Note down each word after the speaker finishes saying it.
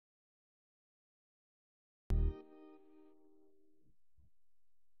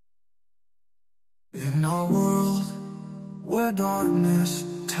In our world where darkness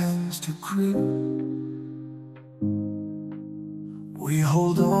tends to creep, we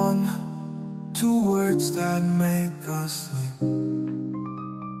hold on to words that make us sleep.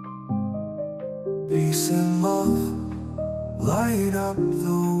 Peace and love light up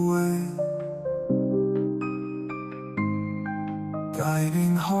the way,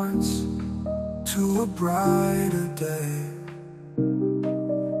 guiding hearts to a brighter day.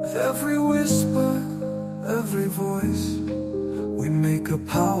 With every whisper, every voice, we make a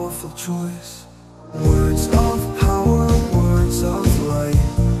powerful choice. Words of power, words of light,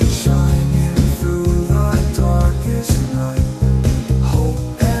 shining through the darkest night. Hope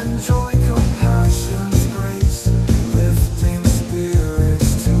and joy, compassion's grace, lifting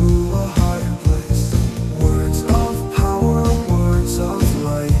spirits to a higher place. Words of power, words of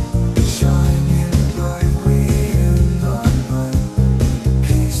light, shining brightly in the night.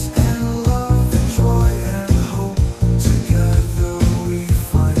 Peace and love and joy and hope, together we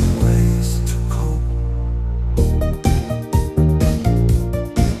find ways to cope.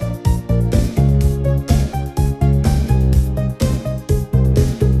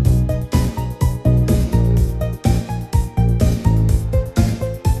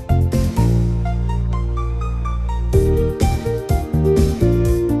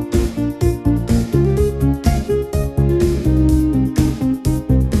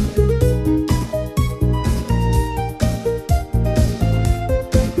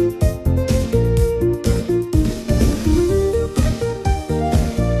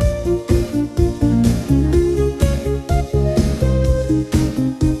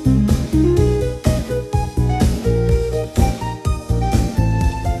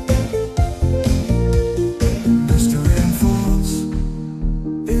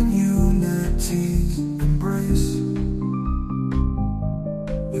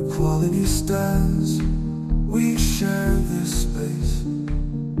 Equality stands, we share this space.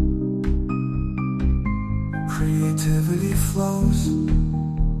 Creativity flows,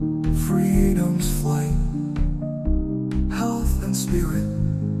 freedom's flight. Health and spirit,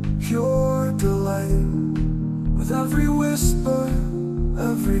 pure delight. With every whisper,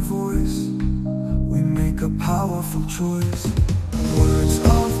 every voice, we make a powerful choice. Words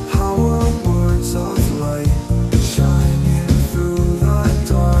of power, words of light, shining through the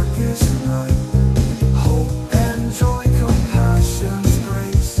darkest night. Hope and joy, compassion's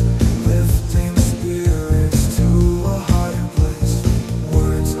grace, lifting spirits to a higher place.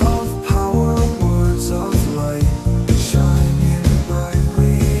 Words of power, words of light, shining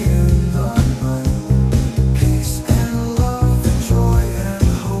brightly in the night. Peace and love and joy and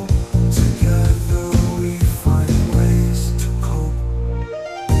hope, together we find ways to cope.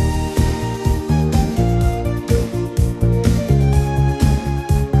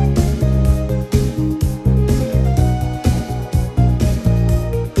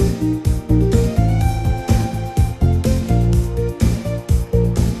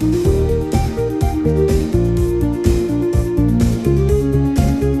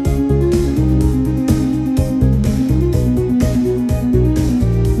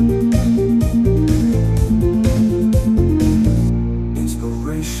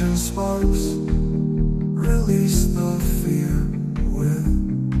 Inspiration sparks, release the fear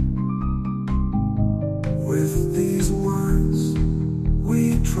with these words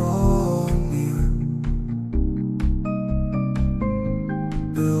we draw near,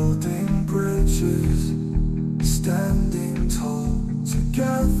 building bridges, standing tall.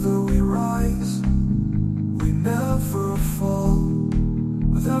 Together we rise, we never fall.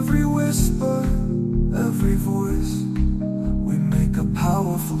 With every whisper, every voice, we make a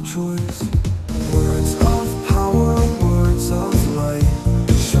powerful choice. Words of power, words of light,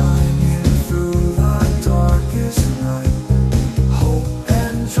 shining through the darkest night. Hope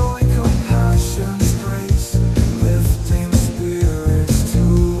and joy, compassion's grace, lifting spirits to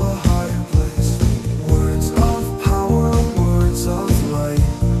a higher place. Words of power, words of light,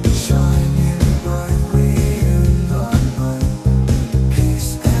 shining brightly in the night.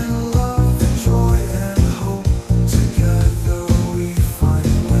 Peace and love and joy and hope, together we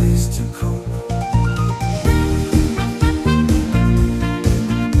find ways to cope.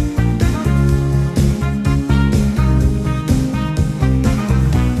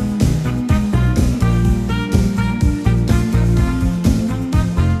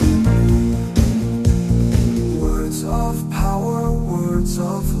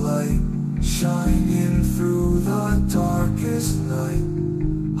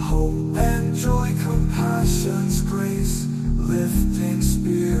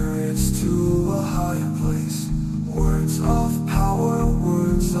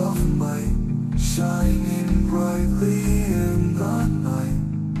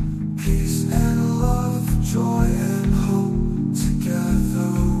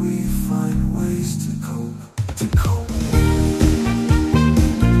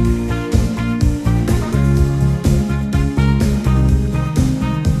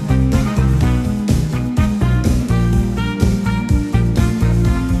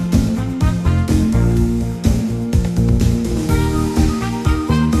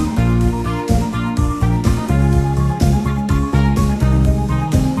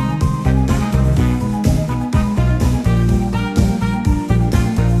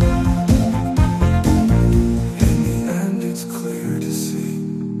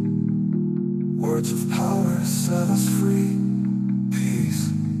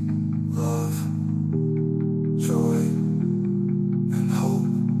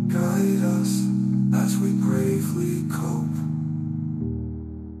 as we bravely cope.